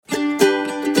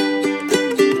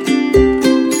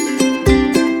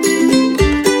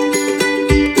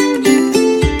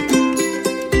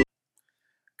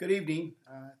evening.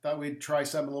 Thought we'd try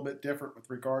something a little bit different with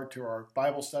regard to our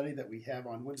Bible study that we have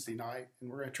on Wednesday night. And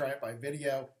we're going to try it by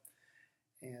video.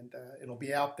 And it'll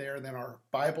be out there. And then our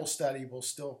Bible study will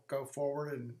still go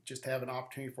forward and just have an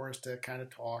opportunity for us to kind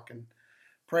of talk and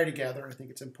pray together. I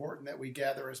think it's important that we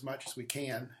gather as much as we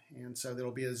can. And so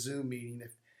there'll be a Zoom meeting.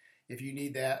 If you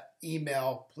need that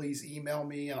email, please email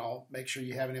me and I'll make sure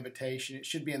you have an invitation. It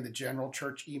should be in the general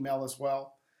church email as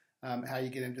well, how you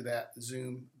get into that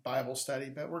Zoom Bible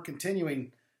study. But we're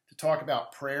continuing to talk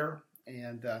about prayer.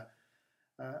 And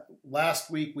last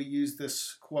week we used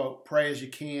this quote, pray as you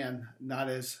can, not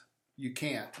as you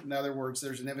can't. In other words,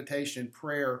 there's an invitation in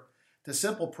prayer to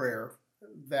simple prayer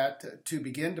that to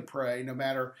begin to pray, no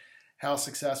matter how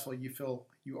successful you feel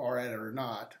you are at it or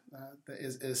not,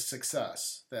 is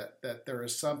success. That there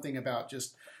is something about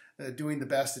just doing the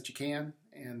best that you can,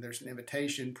 and there's an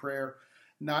invitation prayer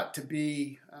not to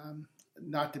be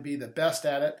the best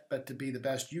at it, but to be the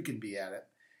best you can be at it,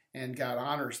 and God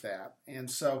honors that. And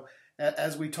so,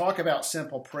 as we talk about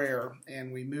simple prayer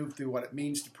and we move through what it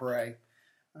means to pray,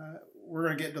 we're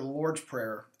going to get into the Lord's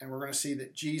Prayer, and we're going to see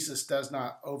that Jesus does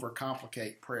not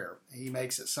overcomplicate prayer. He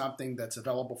makes it something that's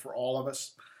available for all of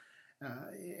us.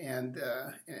 And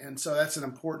so that's an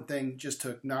important thing just to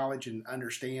acknowledge and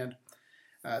understand.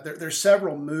 There's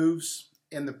several moves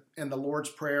in the Lord's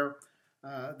Prayer.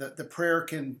 The prayer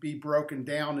can be broken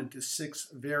down into 6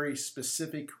 very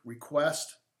specific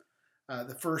requests.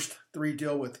 The first 3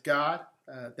 deal with God,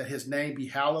 that His name be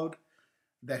hallowed,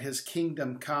 that His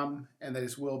kingdom come, and that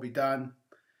His will be done.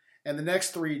 And the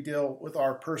next 3 deal with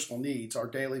our personal needs, our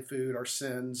daily food, our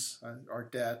sins, our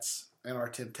debts, and our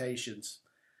temptations.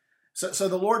 So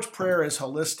the Lord's Prayer is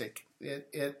holistic.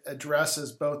 It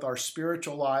addresses both our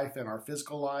spiritual life and our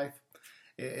physical life.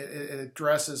 It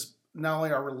addresses not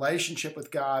only our relationship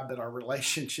with God, but our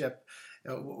relationship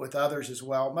with others as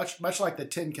well. Much like the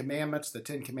 10 Commandments, the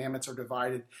 10 Commandments are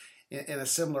divided in a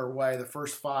similar way. The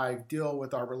first 5 deal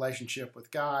with our relationship with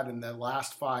God, and the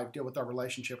last 5 deal with our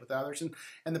relationship with others.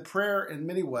 And the prayer, in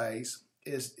many ways,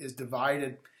 is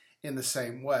divided in the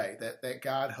same way, that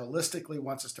God holistically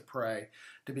wants us to pray,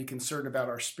 to be concerned about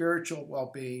our spiritual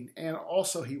well-being, and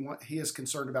also He is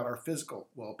concerned about our physical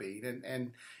well-being.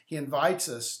 And He invites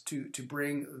us to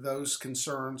bring those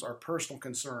concerns, our personal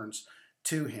concerns,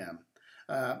 to Him.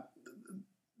 The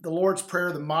Lord's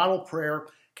Prayer, the model prayer,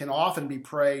 can often be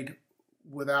prayed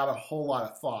without a whole lot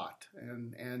of thought.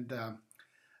 And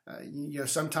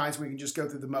sometimes we can just go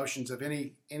through the motions of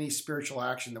any spiritual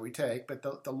action that we take, but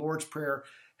the Lord's Prayer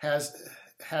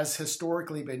has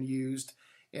historically been used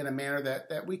in a manner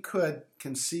that we could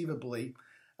conceivably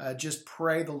just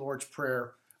pray the Lord's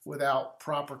Prayer without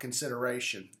proper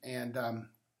consideration. And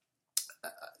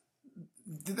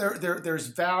there's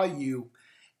value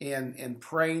in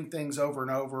praying things over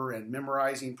and over and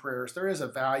memorizing prayers. There is a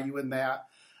value in that.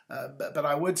 But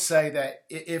I would say that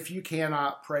if you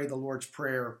cannot pray the Lord's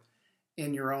Prayer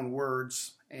in your own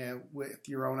words and with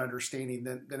your own understanding,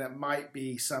 then it might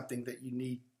be something that you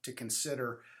need to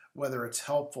consider whether it's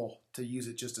helpful to use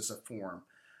it just as a form.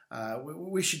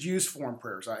 We should use form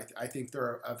prayers. I think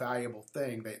they're a valuable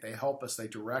thing. They help us. They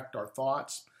direct our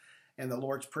thoughts. And the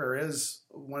Lord's Prayer is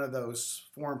one of those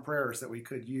form prayers that we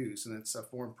could use. And it's a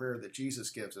form prayer that Jesus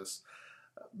gives us.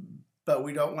 But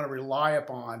we don't want to rely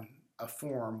upon a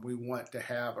form. We want to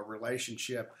have a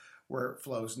relationship where it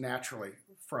flows naturally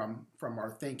from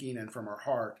our thinking and from our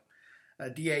heart.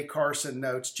 D.A. Carson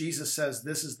notes, Jesus says,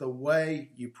 this is the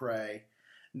way you pray,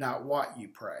 not what you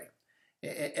pray.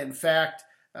 In fact,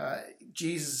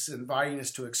 Jesus is inviting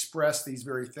us to express these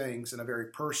very things in a very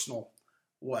personal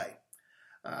way.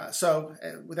 So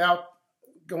without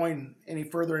going any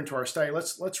further into our study,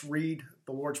 let's read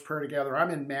the Lord's Prayer together.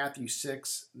 I'm in Matthew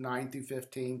 6, 9 through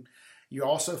 15. You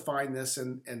also find this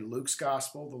in Luke's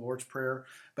Gospel, the Lord's Prayer,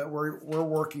 but we're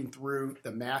working through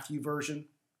the Matthew version.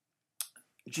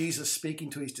 Jesus speaking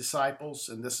to His disciples,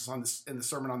 and this is in the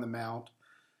Sermon on the Mount.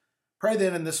 Pray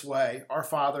then in this way, Our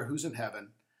Father who's in heaven,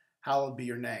 hallowed be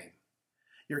your name.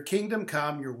 Your kingdom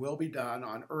come, your will be done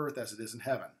on earth as it is in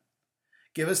heaven.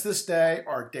 Give us this day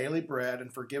our daily bread,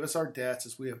 and forgive us our debts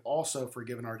as we have also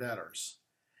forgiven our debtors.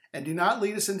 And do not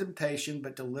lead us into temptation,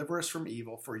 but deliver us from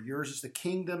evil. For yours is the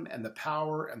kingdom and the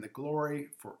power and the glory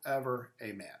forever.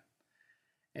 Amen.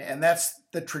 And that's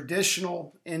the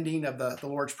traditional ending of the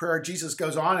Lord's Prayer. Jesus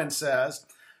goes on and says,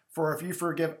 for if you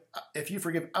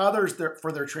forgive others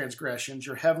for their transgressions,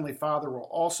 your heavenly Father will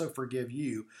also forgive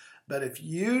you. But if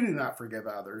you do not forgive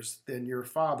others, then your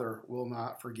Father will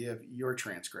not forgive your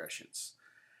transgressions.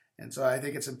 And so I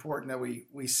think it's important that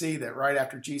we see that right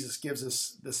after Jesus gives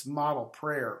us this model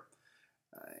prayer,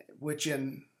 which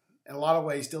in in a lot of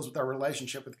ways deals with our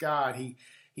relationship with God, he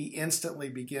instantly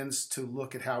begins to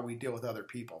look at how we deal with other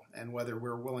people and whether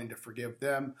we're willing to forgive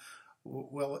them,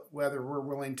 whether we're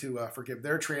willing to forgive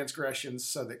their transgressions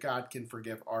so that God can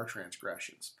forgive our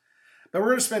transgressions. But we're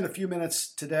going to spend a few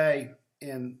minutes today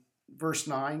in verse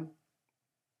 9.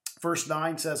 Verse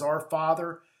 9 says, "Our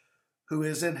Father who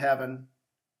is in heaven,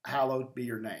 hallowed be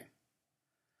your name."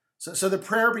 So the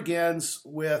prayer begins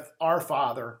with "Our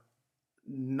Father,"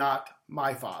 not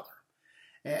 "my Father."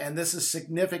 And this is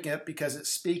significant because it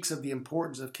speaks of the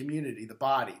importance of community, the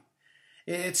body.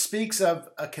 It speaks of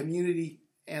a community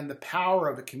and the power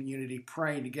of a community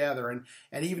praying together. And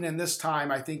even in this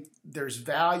time, I think there's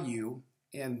value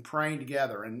in praying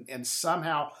together and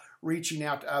somehow reaching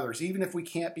out to others, even if we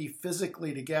can't be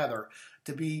physically together,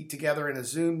 to be together in a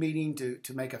Zoom meeting,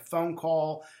 to make a phone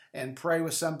call and pray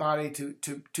with somebody,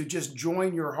 to just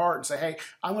join your heart and say, hey,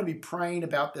 I'm going to be praying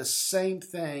about this same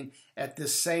thing at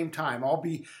this same time. I'll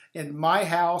be in my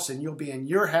house and you'll be in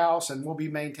your house and we'll be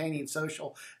maintaining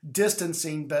social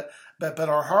distancing, but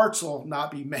our hearts will not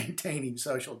be maintaining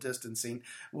social distancing.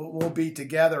 We'll be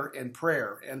together in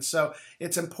prayer. And so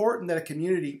it's important that a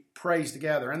community prays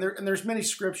together. And there's many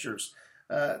scriptures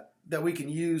that we can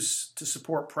use to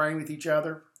support praying with each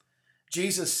other.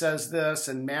 Jesus says this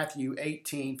in Matthew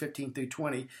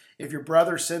 18:15-20. "If your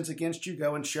brother sins against you,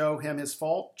 go and show him his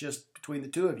fault just between the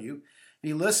two of you. If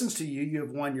he listens to you, you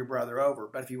have won your brother over.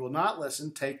 But if he will not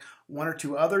listen, take one or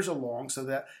two others along so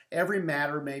that every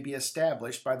matter may be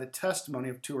established by the testimony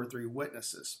of 2 or 3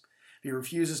 witnesses. If he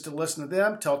refuses to listen to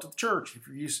them, tell it to the church. If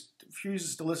he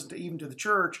refuses to listen even to the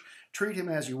church, treat him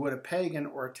as you would a pagan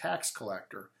or a tax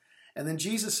collector." And then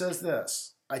Jesus says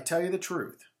this, "I tell you the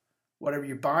truth. Whatever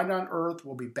you bind on earth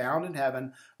will be bound in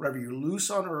heaven. Whatever you loose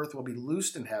on earth will be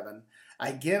loosed in heaven.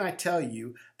 Again, I tell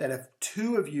you that if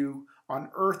 2 of you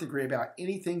on earth agree about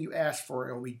anything you ask for,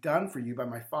 it will be done for you by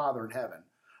my Father in heaven.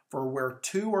 For where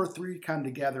 2 or 3 come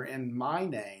together in my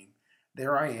name,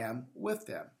 there I am with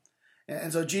them."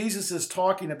 And so Jesus is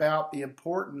talking about the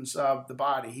importance of the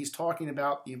body. He's talking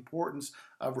about the importance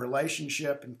of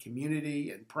relationship and community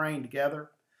and praying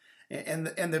together. In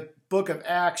the book of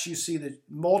Acts, you see the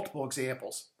multiple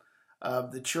examples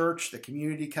of the church, the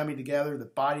community coming together, the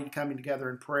body coming together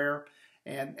in prayer,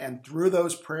 and through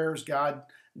those prayers, God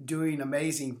doing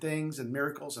amazing things and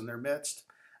miracles in their midst.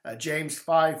 James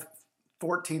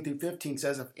 5:14-15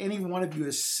 says, "If any one of you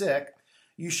is sick,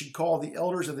 you should call the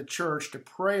elders of the church to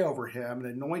pray over him and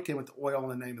anoint him with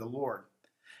oil in the name of the Lord.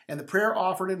 And the prayer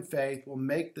offered in faith will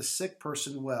make the sick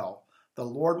person well. The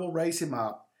Lord will raise him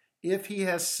up. If he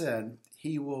has sinned,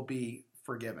 he will be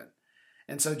forgiven."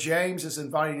 And so James is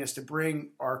inviting us to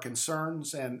bring our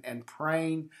concerns and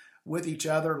praying with each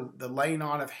other, the laying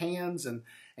on of hands.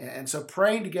 And so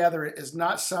praying together is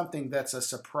not something that's a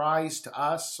surprise to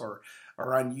us or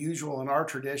unusual in our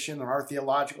tradition or our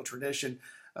theological tradition.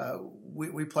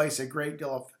 We place a great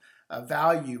deal of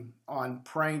value on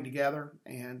praying together,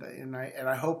 and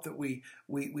I hope that we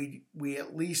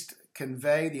at least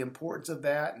convey the importance of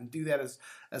that and do that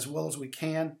as well as we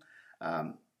can.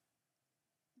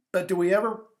 But do we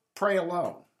ever pray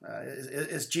alone?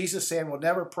 Is Jesus saying we'll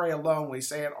never pray alone? We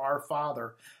say it, "Our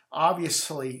Father."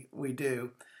 Obviously, we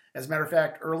do. As a matter of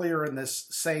fact, earlier in this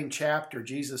same chapter,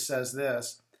 Jesus says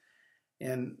this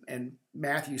in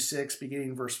Matthew 6,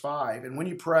 beginning verse 5. "And when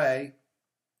you pray,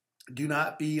 do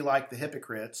not be like the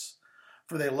hypocrites,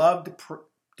 for they love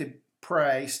to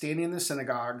pray standing in the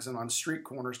synagogues and on street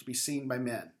corners to be seen by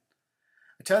men.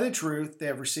 I tell you the truth, they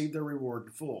have received their reward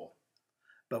in full.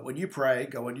 But when you pray,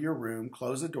 go into your room,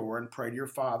 close the door, and pray to your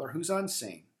Father who's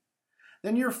unseen.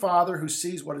 Then your Father who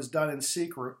sees what is done in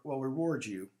secret will reward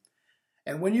you.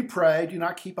 And when you pray, do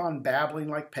not keep on babbling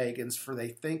like pagans, for they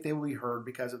think they will be heard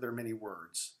because of their many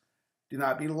words. Do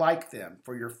not be like them,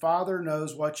 for your Father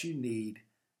knows what you need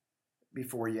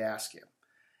before you ask him."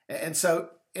 And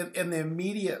so in the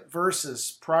immediate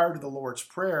verses prior to the Lord's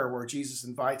Prayer, where Jesus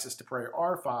invites us to pray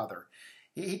 "Our Father,"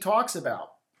 he talks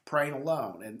about praying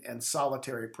alone and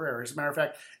solitary prayer. As a matter of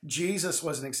fact, Jesus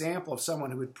was an example of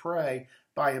someone who would pray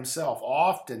by himself.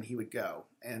 Often he would go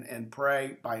and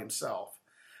pray by himself.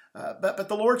 But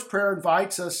the Lord's Prayer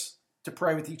invites us to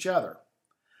pray with each other.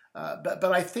 But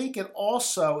I think it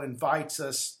also invites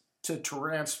us to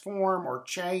transform or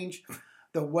change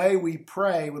the way we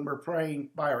pray when we're praying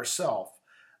by ourselves.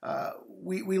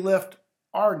 We lift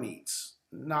our needs,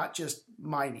 not just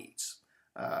my needs.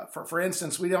 For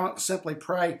instance, we don't simply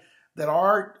pray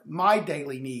that my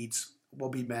daily needs will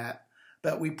be met,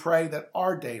 but we pray that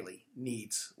our daily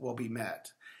needs will be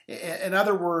met. In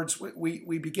other words,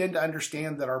 we begin to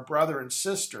understand that our brother and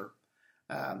sister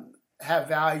have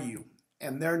value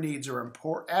and their needs are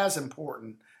as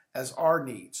important as our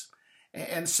needs.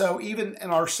 And so even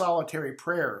in our solitary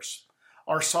prayers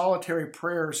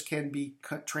can be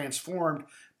transformed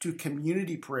to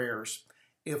community prayers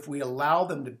if we allow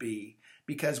them to be,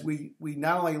 because we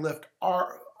not only lift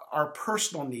our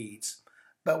personal needs,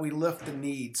 but we lift the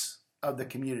needs of the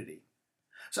community.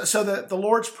 So the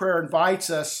Lord's Prayer invites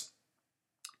us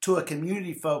to a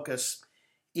community focus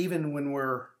even when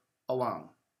we're alone.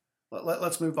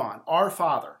 Let's move on. Our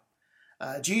Father.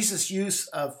 Jesus' use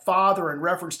of Father in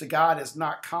reference to God is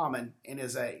not common in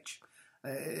his age.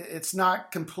 It's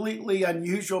not completely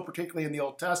unusual, particularly in the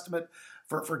Old Testament,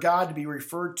 for God to be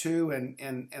referred to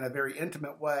in a very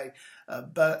intimate way.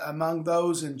 But among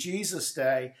those in Jesus'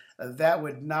 day, that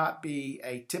would not be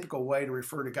a typical way to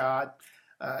refer to God.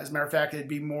 As a matter of fact, it'd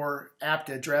be more apt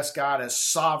to address God as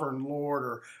sovereign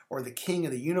Lord or the King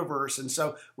of the universe. And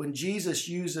so when Jesus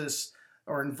uses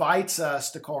or invites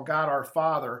us to call God our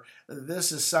Father,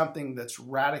 this is something that's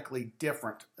radically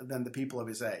different than the people of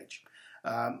his age.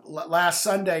 Last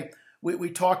Sunday, we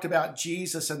talked about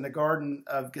Jesus in the Garden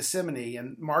of Gethsemane.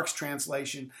 In Mark's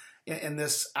translation, in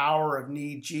this hour of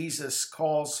need, Jesus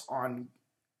calls on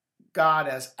God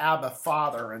as Abba,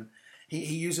 Father, and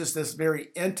he uses this very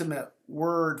intimate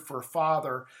word for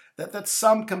father that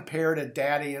some compare to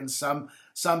daddy, and some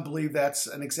believe that's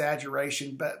an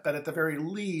exaggeration, but at the very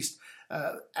least,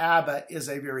 Abba is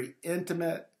a very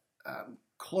intimate,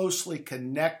 closely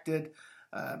connected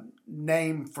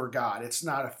name for God. It's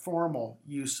not a formal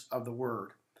use of the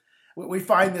word. We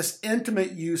find this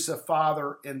intimate use of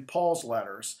Father in Paul's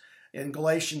letters. In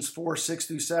Galatians 4, 6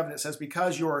 through 7, it says,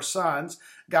 "Because you are sons,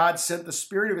 God sent the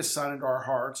Spirit of his Son into our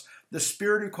hearts, the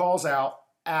Spirit who calls out,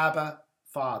 Abba,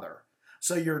 Father.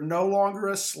 So you're no longer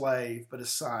a slave, but a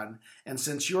son. And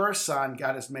since you're a son,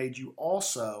 God has made you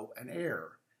also an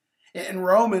heir." In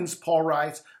Romans, Paul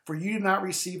writes, "For you did not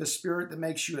receive a spirit that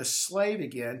makes you a slave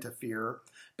again to fear,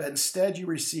 but instead you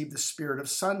received the spirit of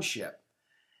sonship.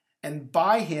 And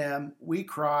by him we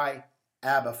cry,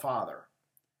 Abba, Father."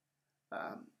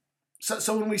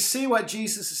 So when we see what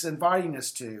Jesus is inviting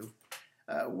us to,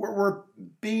 we're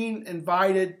being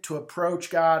invited to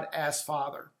approach God as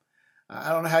Father. I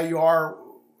don't know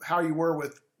how you were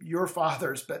with your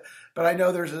fathers, but I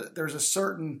know there's a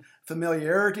certain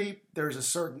familiarity, there's a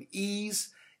certain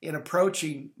ease in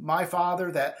approaching my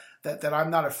father that I'm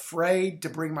not afraid to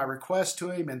bring my request to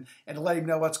him and to let him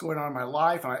know what's going on in my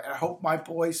life. And I hope my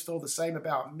boys feel the same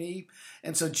about me.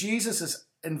 And so Jesus is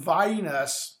inviting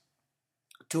us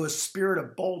to a spirit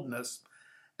of boldness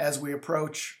as we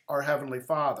approach our Heavenly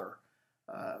Father.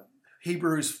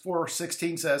 Hebrews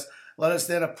 4:16 says, "Let us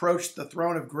then approach the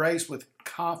throne of grace with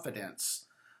confidence,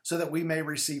 so that we may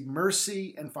receive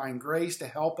mercy and find grace to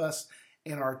help us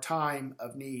in our time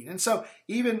of need." And so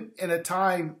even in a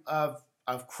time of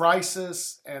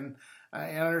crisis, and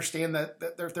I understand that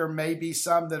there may be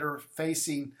some that are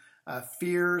facing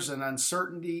fears and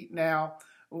uncertainty now,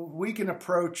 we can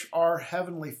approach our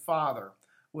Heavenly Father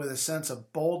with a sense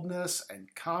of boldness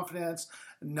and confidence,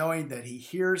 knowing that he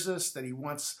hears us, that he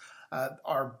wants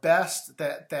our best,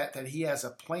 that he has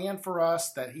a plan for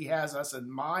us, that he has us in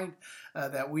mind,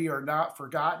 that we are not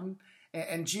forgotten.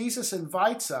 And Jesus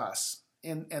invites us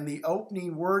in the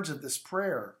opening words of this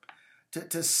prayer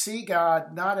to see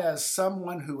God not as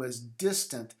someone who is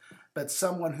distant, but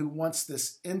someone who wants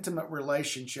this intimate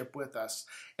relationship with us.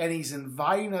 And he's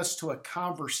inviting us to a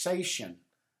conversation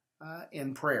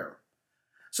in prayer.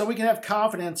 So we can have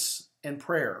confidence in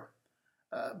prayer.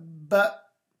 But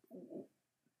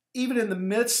even in the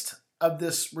midst of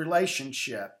this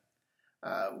relationship,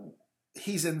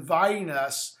 he's inviting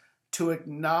us to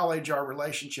acknowledge our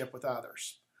relationship with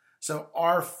others. So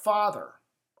our Father,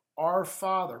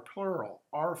 plural,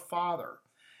 our Father,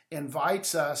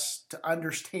 invites us to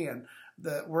understand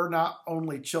that we're not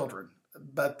only children,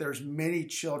 but there's many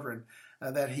children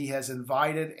that he has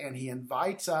invited, and he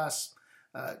invites us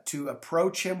to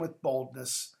approach him with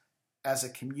boldness as a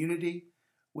community,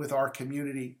 with our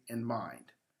community in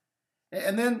mind.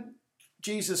 And then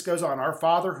Jesus goes on, "Our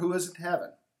Father who is in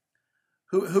heaven."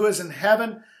 Who is in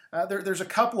heaven? There's a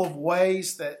couple of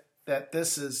ways that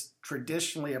this is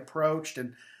traditionally approached,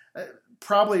 and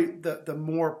probably the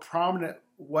more prominent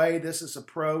way this is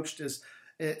approached is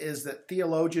that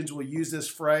theologians will use this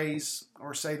phrase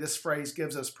or say this phrase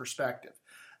gives us perspective.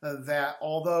 that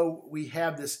although we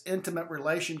have this intimate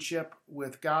relationship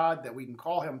with God, that we can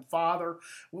call him Father,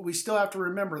 we still have to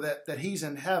remember that he's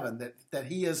in heaven, that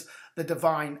he is the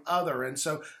divine other. And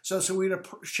so we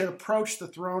should approach the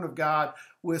throne of God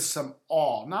with some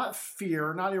awe, not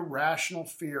fear, not irrational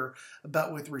fear,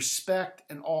 but with respect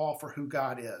and awe for who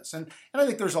God is. And I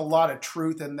think there's a lot of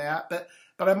truth in that, but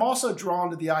I'm also drawn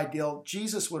to the ideal.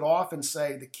 Jesus would often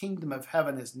say the kingdom of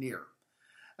heaven is near.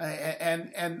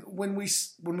 And when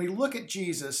we look at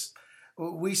Jesus,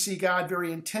 we see God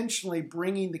very intentionally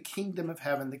bringing the kingdom of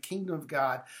heaven, the kingdom of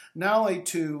God, not only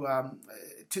to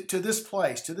this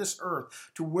place, to this earth,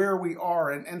 to where we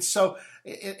are. And so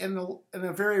in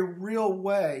a very real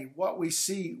way, what we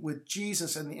see with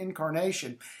Jesus and the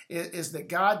incarnation is that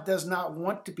God does not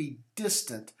want to be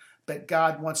distant, but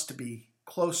God wants to be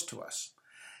close to us.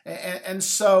 And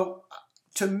so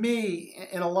to me,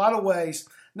 in a lot of ways,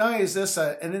 not only is this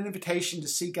an invitation to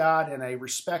see God in a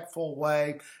respectful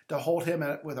way, to hold him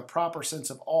with a proper sense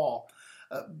of awe,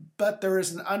 but there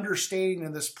is an understanding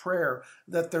in this prayer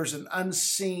that there's an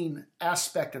unseen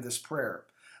aspect of this prayer,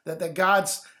 that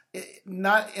God's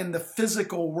not in the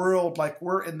physical world like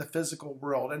we're in the physical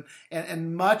world.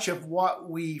 And much of what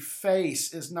we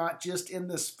face is not just in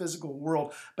this physical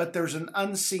world, but there's an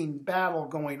unseen battle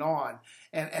going on.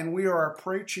 And we are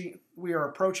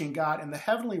approaching God in the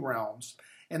heavenly realms,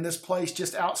 in this place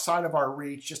just outside of our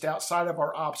reach, just outside of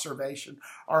our observation,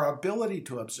 our ability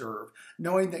to observe,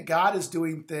 knowing that God is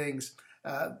doing things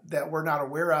that we're not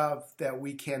aware of, that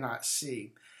we cannot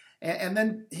see. And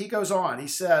then he goes on, he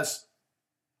says,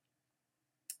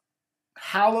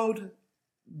 hallowed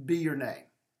be your name.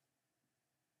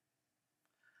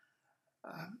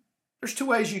 There's two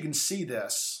ways you can see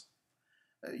this.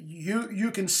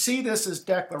 You can see this as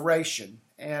declaration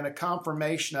and a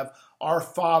confirmation of our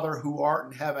Father who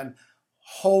art in heaven,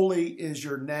 holy is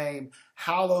your name,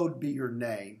 hallowed be your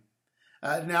name.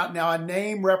 Now a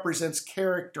name represents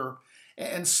character,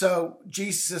 and so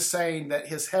Jesus is saying that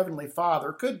his heavenly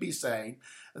Father could be saying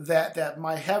that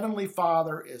my heavenly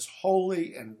Father is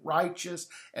holy and righteous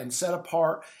and set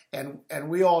apart, and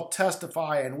we all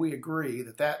testify and we agree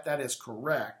that is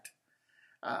correct.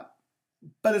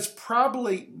 But it's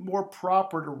probably more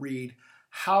proper to read,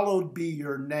 hallowed be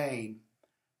your name,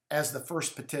 as the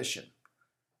first petition,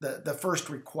 the first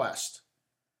request.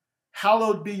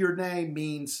 Hallowed be your name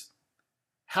means,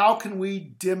 how can we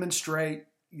demonstrate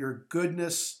your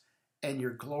goodness and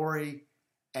your glory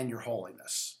and your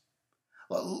holiness?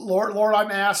 Lord, I'm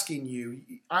asking you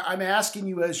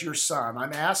as your son,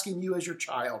 I'm asking you as your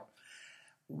child,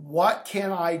 what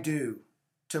can I do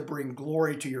to bring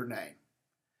glory to your name?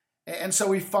 And so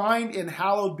we find in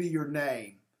hallowed be your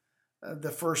name,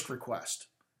 the first request.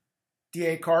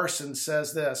 D.A. Carson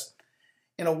says this,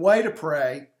 in a way to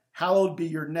pray, hallowed be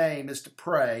your name, is to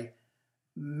pray,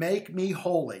 make me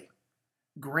holy,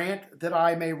 grant that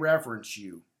I may reverence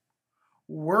you,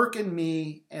 work in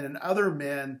me and in other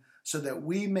men so that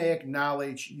we may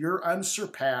acknowledge your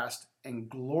unsurpassed and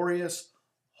glorious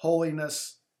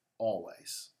holiness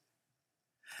always.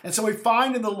 And so we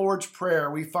find in the Lord's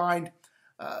Prayer, we find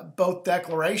both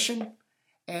declaration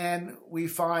and we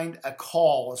find a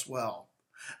call as well.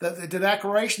 The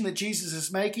declaration that Jesus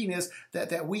is making is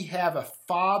that we have a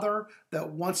Father that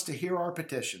wants to hear our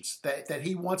petitions, that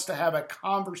he wants to have a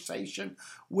conversation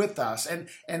with us.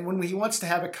 And when he wants to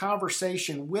have a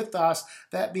conversation with us,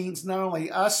 that means not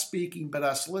only us speaking, but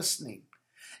us listening.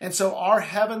 And so our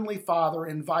Heavenly Father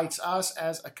invites us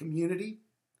as a community,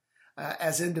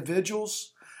 as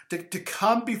individuals, to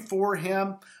come before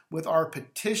him with our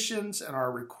petitions and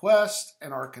our requests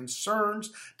and our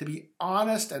concerns, to be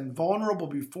honest and vulnerable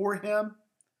before him.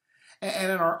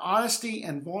 And in our honesty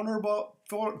and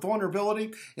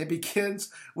vulnerability, it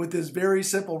begins with this very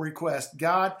simple request.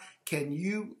 God, can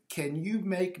you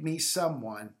make me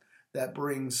someone that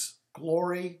brings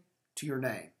glory to your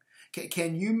name?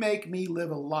 Can you make me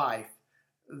live a life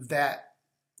that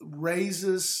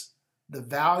raises the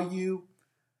value,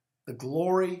 the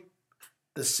glory,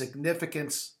 the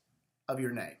significance of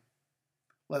your name?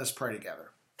 Let us pray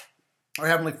together. Our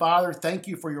Heavenly Father, thank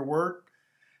you for your word.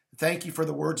 Thank you for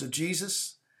the words of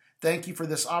Jesus. Thank you for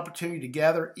this opportunity to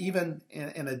gather, even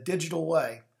in a digital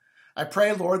way. I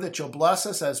pray, Lord, that you'll bless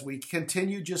us as we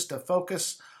continue just to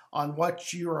focus on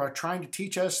what you are trying to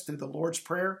teach us through the Lord's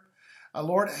Prayer.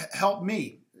 Lord, help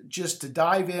me just to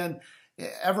dive in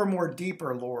ever more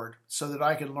deeper, Lord, so that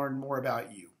I can learn more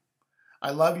about you.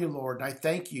 I love you, Lord, and I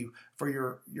thank you for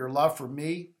your love for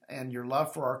me and your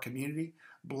love for our community.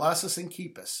 Bless us and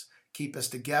keep us. Keep us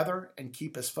together and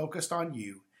keep us focused on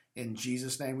you. In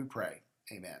Jesus' name we pray.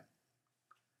 Amen.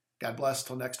 God bless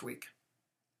till next week.